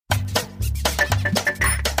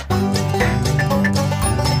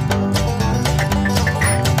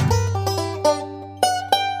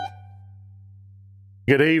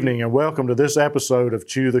Good evening and welcome to this episode of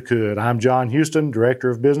Chew the Cud. I'm John Houston, Director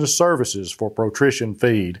of Business Services for ProTrition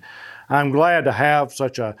Feed. I'm glad to have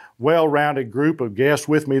such a well-rounded group of guests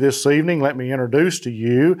with me this evening. Let me introduce to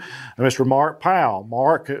you Mr. Mark Powell.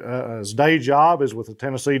 Mark's day job is with the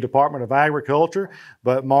Tennessee Department of Agriculture,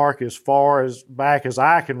 but Mark, as far as back as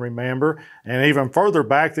I can remember, and even further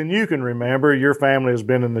back than you can remember, your family has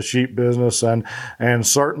been in the sheep business and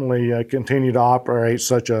certainly continue to operate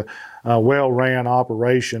such a well-ran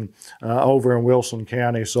operation over in Wilson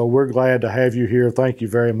County. So we're glad to have you here. Thank you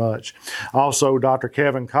very much. Also, Dr.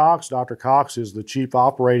 Kevin Cox. Dr. Cox is the Chief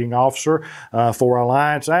Operating Officer for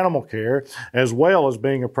Alliance Animal Care, as well as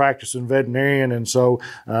being a practicing veterinarian. And so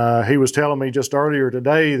he was telling me just earlier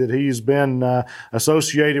today that he's been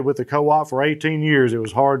associated with the co-op for 18 years. It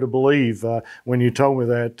was hard to believe when you told me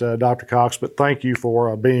that, Dr. Cox, but thank you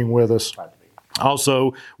for being with us.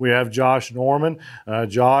 Also, we have Josh Norman.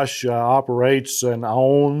 Josh operates and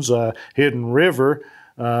owns Hidden River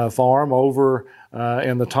Farm over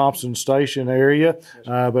in the Thompson Station area.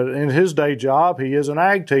 But in his day job, he is an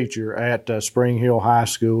ag teacher at Spring Hill High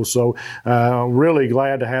School. So really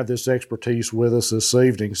glad to have this expertise with us this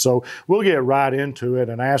evening. So we'll get right into it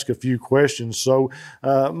and ask a few questions. So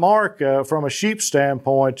Mark, from a sheep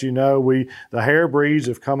standpoint, you know, the hair breeds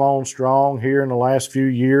have come on strong here in the last few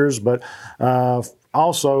years, but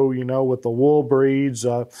also, you know, with the wool breeds,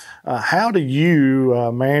 how do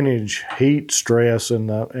you manage heat stress in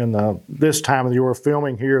this time of the year? We're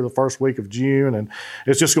filming here the first week of June, and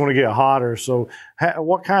it's just going to get hotter. So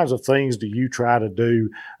what kinds of things do you try to do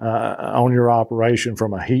on your operation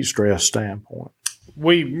from a heat stress standpoint?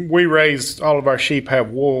 We raise, all of our sheep have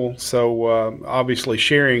wool, so obviously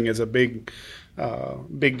shearing is a big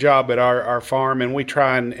job at our farm, and we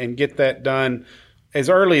try and get that done as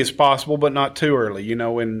early as possible, but not too early. You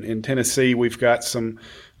know, in Tennessee, we've got some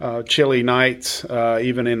chilly nights,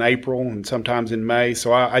 even in April and sometimes in May.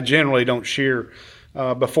 So I generally don't shear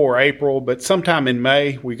before April, but sometime in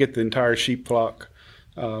May, we get the entire sheep flock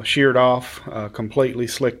sheared off, completely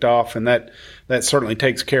slicked off, and that certainly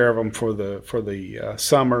takes care of them for the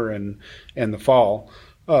summer and the fall.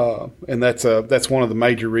 And that's one of the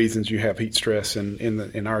major reasons you have heat stress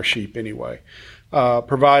in our sheep anyway.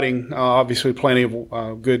 Providing obviously plenty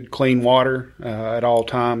of good clean water at all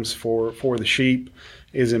times for the sheep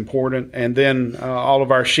is important. And then all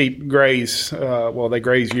of our sheep graze, they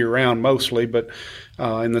graze year round mostly, but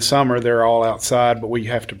in the summer they're all outside, but we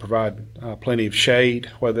have to provide plenty of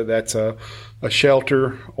shade, whether that's a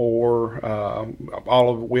shelter or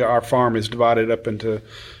our farm is divided up into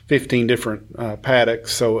 15 different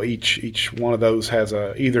paddocks, so each one of those has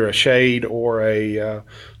either a shade or a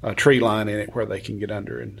tree line in it where they can get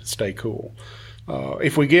under and stay cool.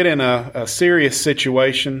 If we get in a serious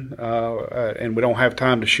situation and we don't have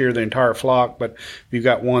time to shear the entire flock, but if you've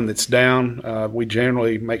got one that's down, we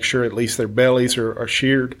generally make sure at least their bellies are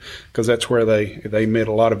sheared, because that's where they emit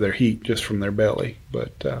a lot of their heat just from their belly.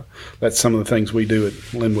 But that's some of the things we do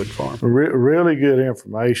at Linwood Farm. Really good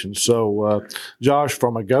information. So, Josh,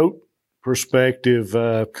 from a goat perspective,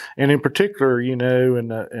 and in particular, you know,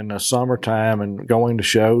 in the summertime and going to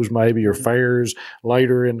shows maybe or fairs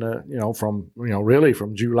later in the, you know, really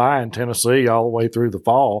from July in Tennessee all the way through the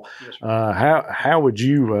fall, yes, how would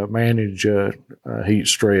you manage heat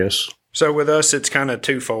stress? So with us, it's kind of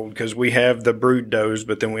twofold, because we have the brood does,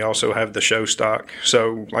 but then we also have the show stock.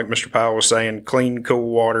 So like Mr. Powell was saying, clean,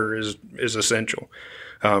 cool water is essential.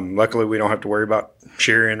 Luckily, we don't have to worry about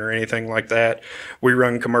shearing or anything like that. We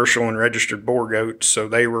run commercial and registered boar goats, so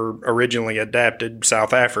they were originally adapted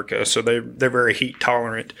South Africa, so they're very heat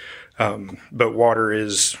tolerant. But water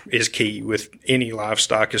is key with any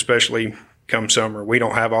livestock, especially come summer. We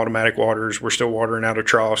don't have automatic waters. We're still watering out of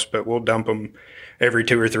troughs, but we'll dump them every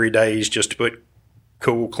 2 or 3 days just to put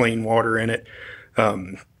cool, clean water in it.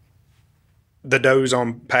 The does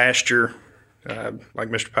on pasture, like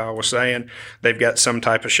Mr. Powell was saying, they've got some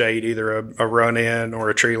type of shade, either a run-in or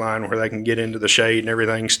a tree line where they can get into the shade and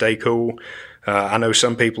everything, stay cool. I know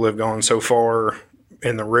some people have gone so far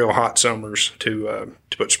in the real hot summers to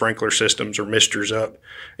put sprinkler systems or misters up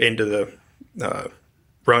into the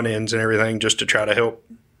run-ins and everything, just to try to help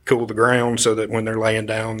cool the ground so that when they're laying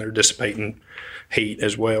down, they're dissipating heat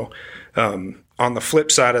as well. On the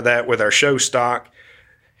flip side of that, with our show stock,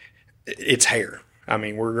 it's hair. I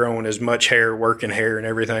mean, we're growing as much hair, working hair and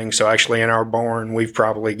everything. So actually in our barn, we've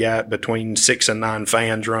probably got between 6 and 9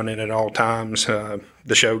 fans running at all times. The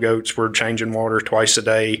show goats, we're changing water twice a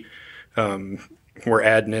day. we're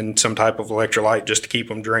adding in some type of electrolyte just to keep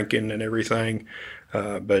them drinking and everything.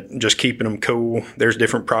 But just keeping them cool. There's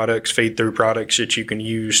different products, feed-through products that you can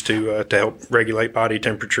use to help regulate body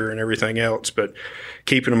temperature and everything else. But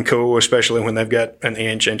keeping them cool, especially when they've got an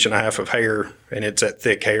inch and a half of hair, and it's that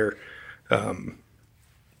thick hair,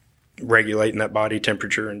 regulating that body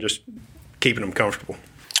temperature and just keeping them comfortable.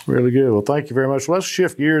 Really good. Well, thank you very much. Let's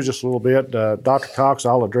shift gears just a little bit. Dr. Cox,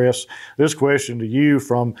 I'll address this question to you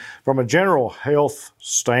from a general health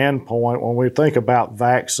standpoint. When we think about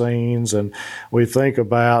vaccines and we think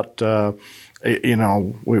about, we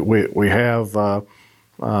have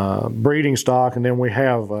breeding stock, and then we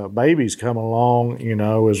have babies coming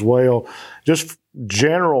along, as well. Just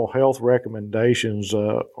general health recommendations.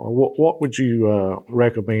 What would you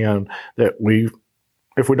recommend that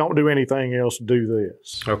if we don't do anything else, do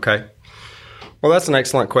this? Okay. Well, that's an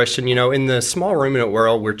excellent question. In the small ruminant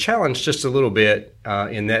world, we're challenged just a little bit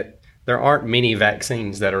in that there aren't many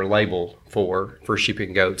vaccines that are labeled for sheep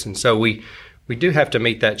and goats. And so we do have to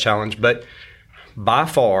meet that challenge. But by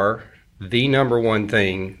far, the number one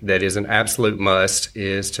thing that is an absolute must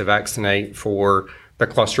is to vaccinate for the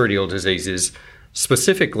clostridial diseases,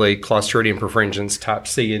 specifically Clostridium perfringens type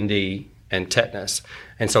C and D and tetanus.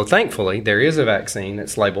 And so thankfully, there is a vaccine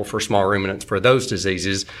that's labeled for small ruminants for those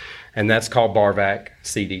diseases, and that's called Barvac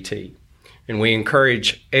CDT. And we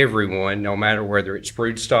encourage everyone, no matter whether it's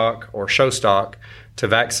brood stock or show stock, to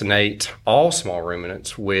vaccinate all small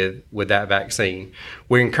ruminants with that vaccine.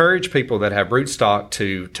 We encourage people that have brood stock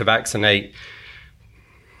to vaccinate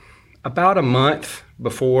about a month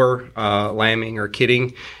before lambing or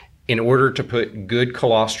kidding in order to put good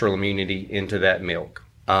colostral immunity into that milk.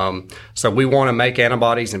 So we want to make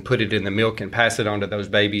antibodies and put it in the milk and pass it on to those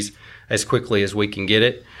babies as quickly as we can get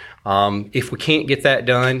it. If we can't get that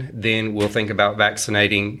done, then we'll think about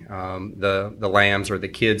vaccinating the lambs or the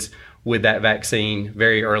kids with that vaccine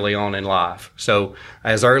very early on in life. So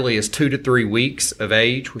as early as 2 to 3 weeks of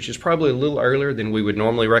age, which is probably a little earlier than we would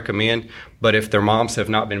normally recommend, but if their moms have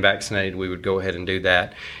not been vaccinated, we would go ahead and do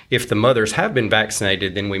that. If the mothers have been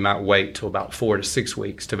vaccinated, then we might wait till about 4 to 6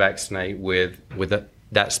 weeks to vaccinate with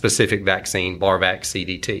that specific vaccine, Barvac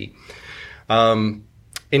CDT.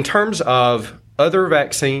 In terms of other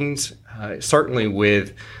vaccines, certainly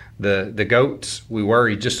with the goats, we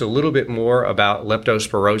worry just a little bit more about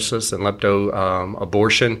leptospirosis and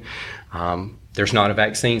lepto-abortion. There's not a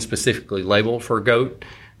vaccine specifically labeled for goat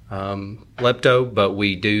lepto, but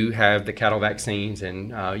we do have the cattle vaccines.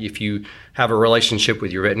 And if you have a relationship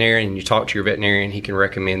with your veterinarian and you talk to your veterinarian, he can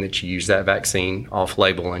recommend that you use that vaccine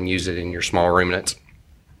off-label and use it in your small ruminants.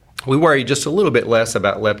 We worry just a little bit less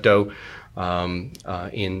about lepto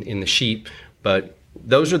in the sheep, but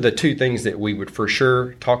those are the two things that we would for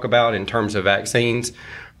sure talk about in terms of vaccines.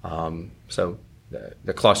 So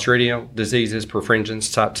the clostridial diseases,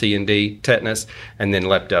 perfringens, type C and D, tetanus, and then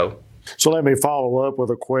lepto. So let me follow up with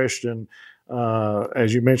a question.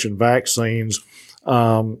 As you mentioned vaccines,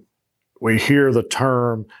 we hear the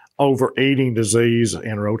term overeating disease,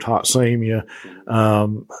 enterotoxemia.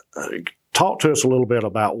 Talk to us a little bit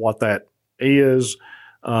about what that is,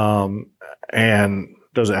 and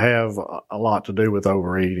does it have a lot to do with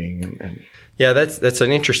overeating? Yeah, that's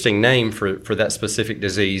an interesting name for that specific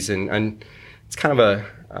disease, and it's kind of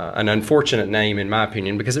an unfortunate name in my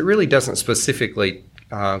opinion, because it really doesn't specifically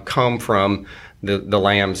come from the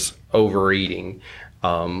lambs overeating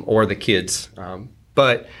or the kids,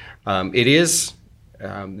 but it is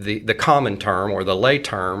the common term or the lay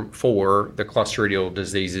term for the clostridial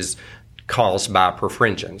diseases caused by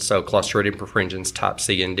perfringens, so Clostridium perfringens type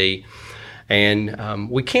C and D. And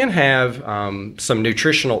we can have some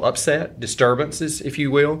nutritional upset disturbances, if you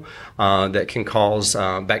will, that can cause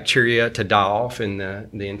bacteria to die off in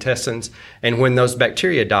the intestines. And when those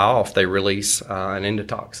bacteria die off, they release an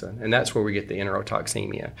endotoxin, and that's where we get the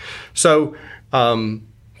enterotoxemia. So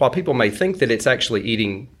while people may think that it's actually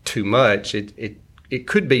eating too much, it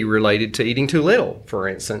could be related to eating too little, for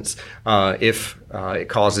instance, if it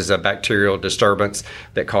causes a bacterial disturbance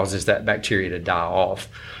that causes that bacteria to die off.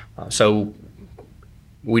 So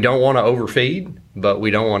we don't want to overfeed, but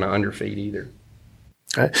we don't want to underfeed either.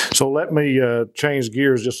 Okay. So let me change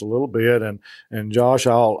gears just a little bit, and Josh,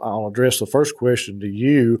 I'll address the first question to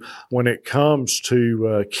you when it comes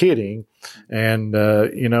to kidding, and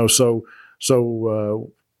so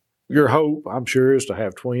your hope, I'm sure, is to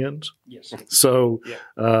have twins. Yes. So, yeah.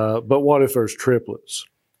 But what if there's triplets?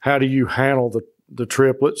 How do you handle the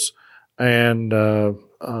triplets? And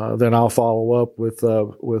then I'll follow up with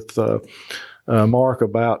Mark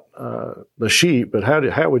about the sheep. But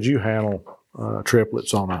how would you handle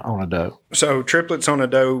triplets on a doe? So triplets on a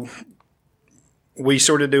doe, we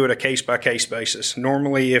sort of do it a case-by-case basis.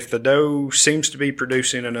 Normally, if the doe seems to be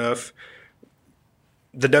producing enough,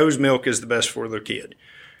 the doe's milk is the best for the kid.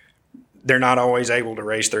 They're not always able to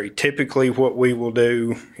raise 3. Typically, what we will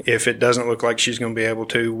do, if it doesn't look like she's going to be able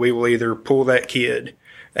to, we will either pull that kid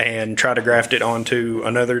and try to graft it onto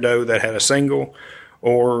another doe that had a single,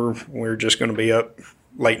 or we're just going to be up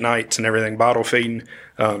late nights and everything bottle feeding.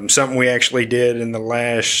 Something we actually did in the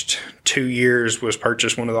last 2 years was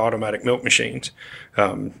purchase one of the automatic milk machines.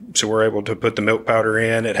 So we're able to put the milk powder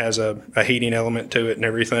in. It has a heating element to it and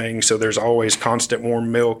everything. So there's always constant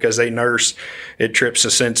warm milk as they nurse. It trips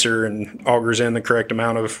a sensor and augers in the correct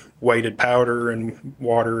amount of weighted powder and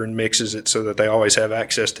water and mixes it so that they always have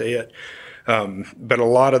access to it. But a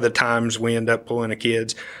lot of the times we end up pulling the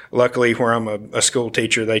kids. Luckily, where I'm a school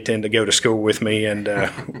teacher, they tend to go to school with me, and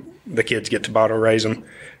the kids get to bottle raise them.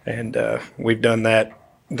 And we've done that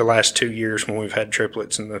the last 2 years when we've had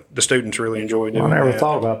triplets, and the students really enjoy doing that. I never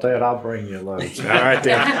thought about that. I'll bring you a load. All right,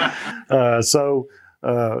 then. So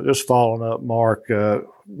just following up, Mark,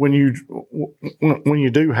 when you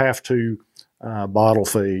do have to bottle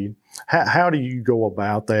feed, how do you go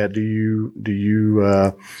about that? Do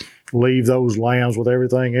you leave those lambs with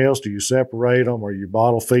everything else? Do you separate them? Are you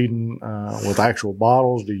bottle feeding with actual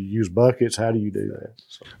bottles? Do you use buckets? How do you do that?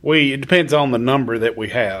 It depends on the number that we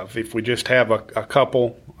have. If we just have a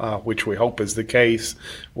couple, which we hope is the case,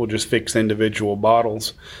 we'll just fix individual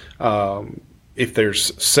bottles. If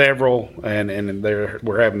there's several and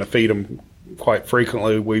we're having to feed them quite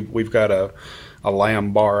frequently, we've got a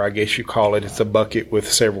lamb bar, I guess you call it. It's a bucket with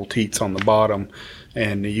several teats on the bottom,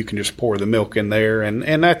 and you can just pour the milk in there,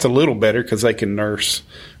 and that's a little better because they can nurse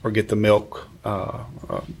or get the milk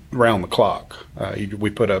around the clock. We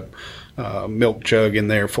put a milk jug in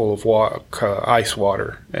there full of ice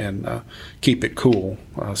water and keep it cool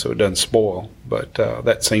so it doesn't spoil. But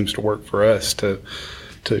that seems to work for us to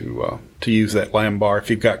use that lamb bar if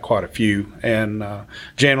you've got quite a few. And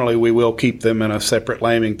generally we will keep them in a separate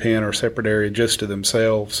lambing pen or separate area just to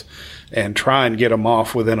themselves and try and get them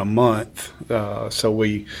off within a month. So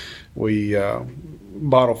we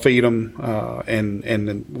bottle feed them and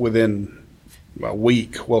then within a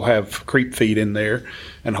week we'll have creep feed in there,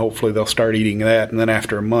 and hopefully they'll start eating that, and then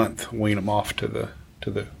after a month wean them off to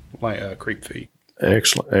the creep feed.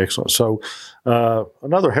 Excellent. So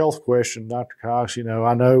another health question, Dr. Cox.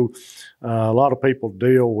 I know a lot of people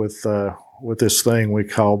deal with this thing we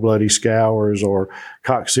call bloody scours or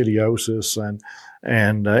coccidiosis,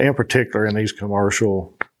 and in particular in these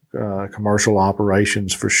commercial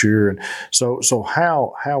operations for sure. And so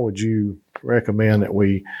how would you recommend that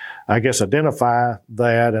we, I guess, identify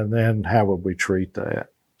that, and then how would we treat that?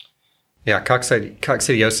 Yeah,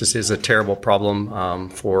 coccidiosis is a terrible problem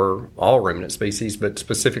for all ruminant species, but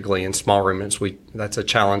specifically in small ruminants, that's a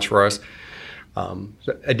challenge for us.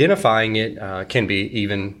 Identifying it can be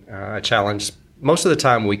even a challenge. Most of the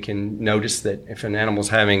time we can notice that if an animal's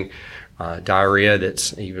having diarrhea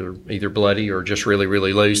that's either bloody or just really,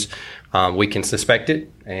 really loose, we can suspect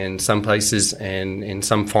it. And some places and in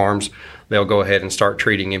some farms, they'll go ahead and start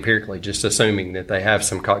treating empirically, just assuming that they have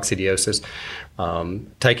some coccidiosis.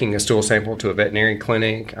 Taking a stool sample to a veterinary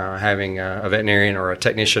clinic, having a veterinarian or a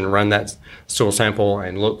technician run that stool sample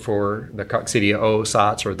and look for the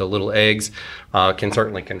coccidiocytes or the little eggs can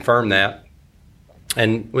certainly confirm that.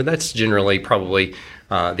 And that's generally probably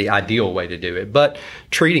the ideal way to do it. But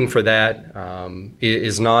treating for that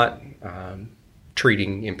is not,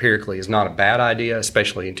 treating empirically is not a bad idea,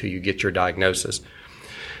 especially until you get your diagnosis.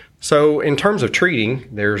 So in terms of treating,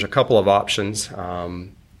 there's a couple of options.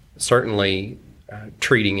 Certainly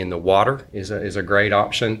treating in the water is a great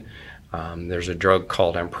option. There's a drug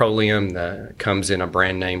called Amprolium that comes in a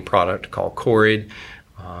brand name product called Corid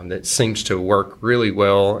that seems to work really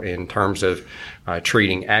well in terms of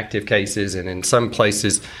treating active cases, and in some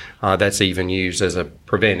places that's even used as a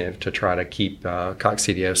preventive to try to keep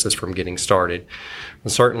coccidiosis from getting started.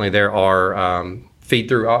 And certainly there are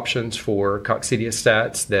feed-through options for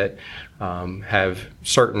coccidiostats that have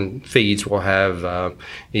certain feeds will have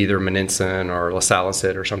either monensin or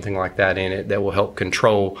lasalicet or something like that in it that will help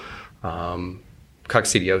control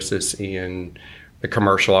coccidiosis in the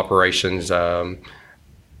commercial operations,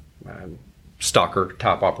 stocker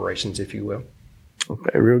type operations, if you will.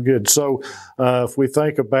 Okay, real good. So if we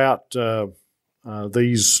think about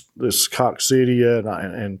this coccidia,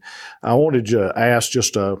 and I wanted to ask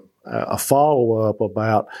just a follow-up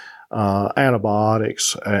about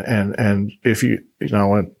antibiotics, and if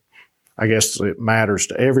and I guess it matters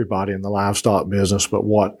to everybody in the livestock business, but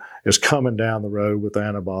what is coming down the road with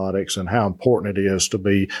antibiotics and how important it is to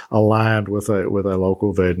be aligned with a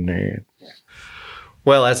local veterinarian.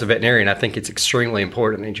 Well, as a veterinarian, I think it's extremely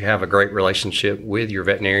important that you have a great relationship with your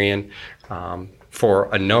veterinarian for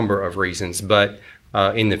a number of reasons. But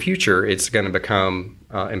in the future, it's going to become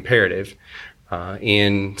imperative.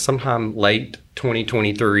 In sometime late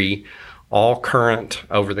 2023, all current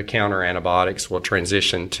over-the-counter antibiotics will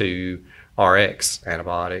transition to RX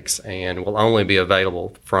antibiotics and will only be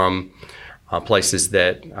available from places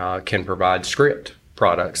that can provide script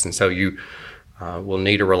products. And so you will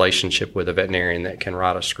need a relationship with a veterinarian that can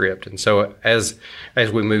write a script. And so as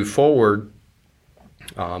we move forward,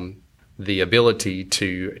 the ability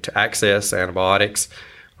to access antibiotics,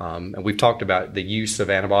 and we've talked about the use of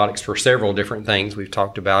antibiotics for several different things. We've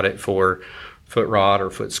talked about it for foot rot or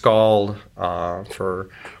foot scald, for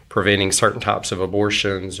preventing certain types of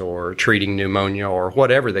abortions or treating pneumonia or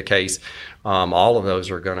whatever the case. All of those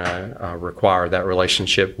are going to require that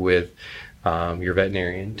relationship with your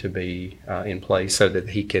veterinarian to be in place so that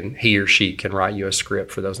he or she can write you a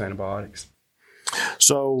script for those antibiotics.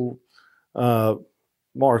 So,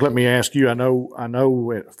 Mark, let me ask you. I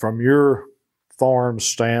know from your farm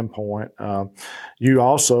standpoint, you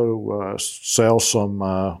also sell some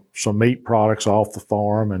meat products off the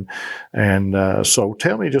farm, and so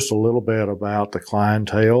tell me just a little bit about the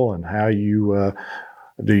clientele and how you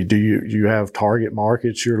do you have target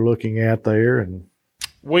markets you're looking at there? And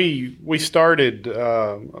we started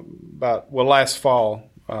last fall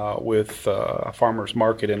with a farmer's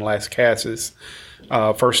market in Las Casas,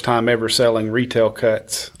 first time ever selling retail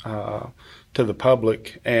cuts to the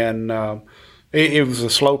public, and it was a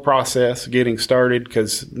slow process getting started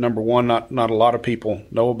because, number one, not a lot of people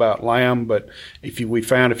know about lamb, but we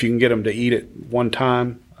found if you can get them to eat it one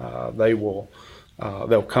time, they'll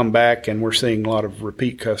come back, and we're seeing a lot of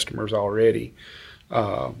repeat customers already.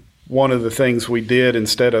 One of the things we did,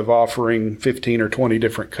 instead of offering 15 or 20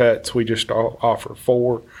 different cuts, we just offer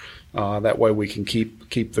 4. That way we can keep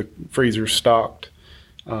the freezers stocked.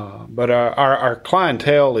 But our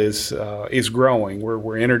clientele is growing.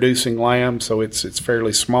 We're introducing lamb, so it's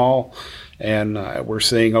fairly small, and we're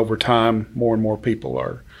seeing over time more and more people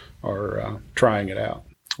are trying it out.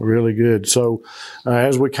 Really good. So,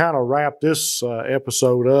 as we kind of wrap this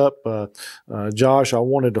episode up, Josh, I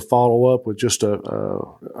wanted to follow up with just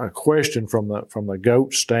a question from the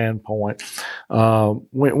goat standpoint.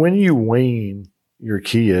 When you wean your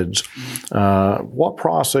kids, what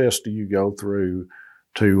process do you go through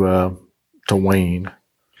to wean?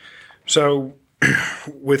 So,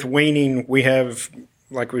 with weaning, we have,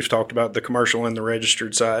 like we've talked about, the commercial and the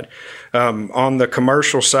registered side. On the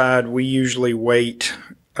commercial side, we usually wait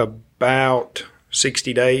about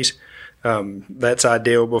 60 days. That's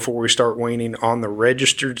ideal before we start weaning. On the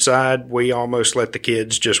registered side, we almost let the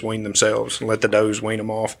kids just wean themselves and let the does wean them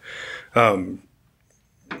off.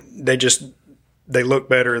 They look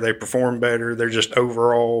better, they perform better, they're just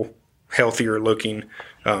overall healthier looking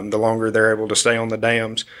the longer they're able to stay on the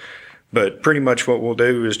dams. But pretty much what we'll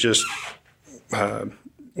do is just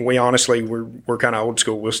we're kind of old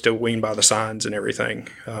school. We'll still wean by the signs and everything.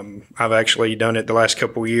 I've actually done it the last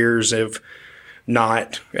couple of years of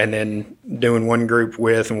not, and then doing one group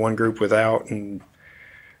with and one group without, and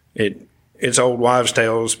it's old wives'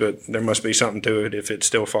 tales, but there must be something to it if it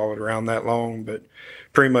still followed around that long. But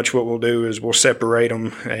pretty much what we'll do is we'll separate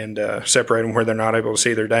them and separate them where they're not able to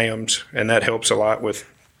see their dams, and that helps a lot with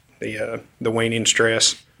the weaning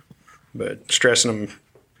stress. But stressing them,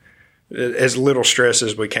 as little stress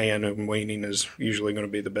as we can, and weaning is usually going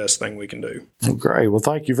to be the best thing we can do. Great. Well,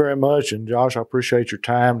 thank you very much. And Josh, I appreciate your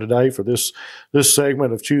time today for this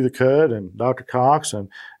segment of Chew the Cud. And Dr. Cox and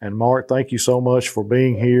Mark, thank you so much for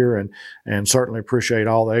being here, and certainly appreciate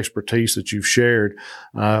all the expertise that you've shared.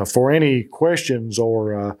 For any questions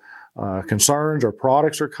or concerns or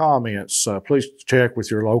products or comments, please check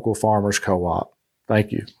with your local farmers co-op.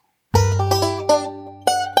 Thank you.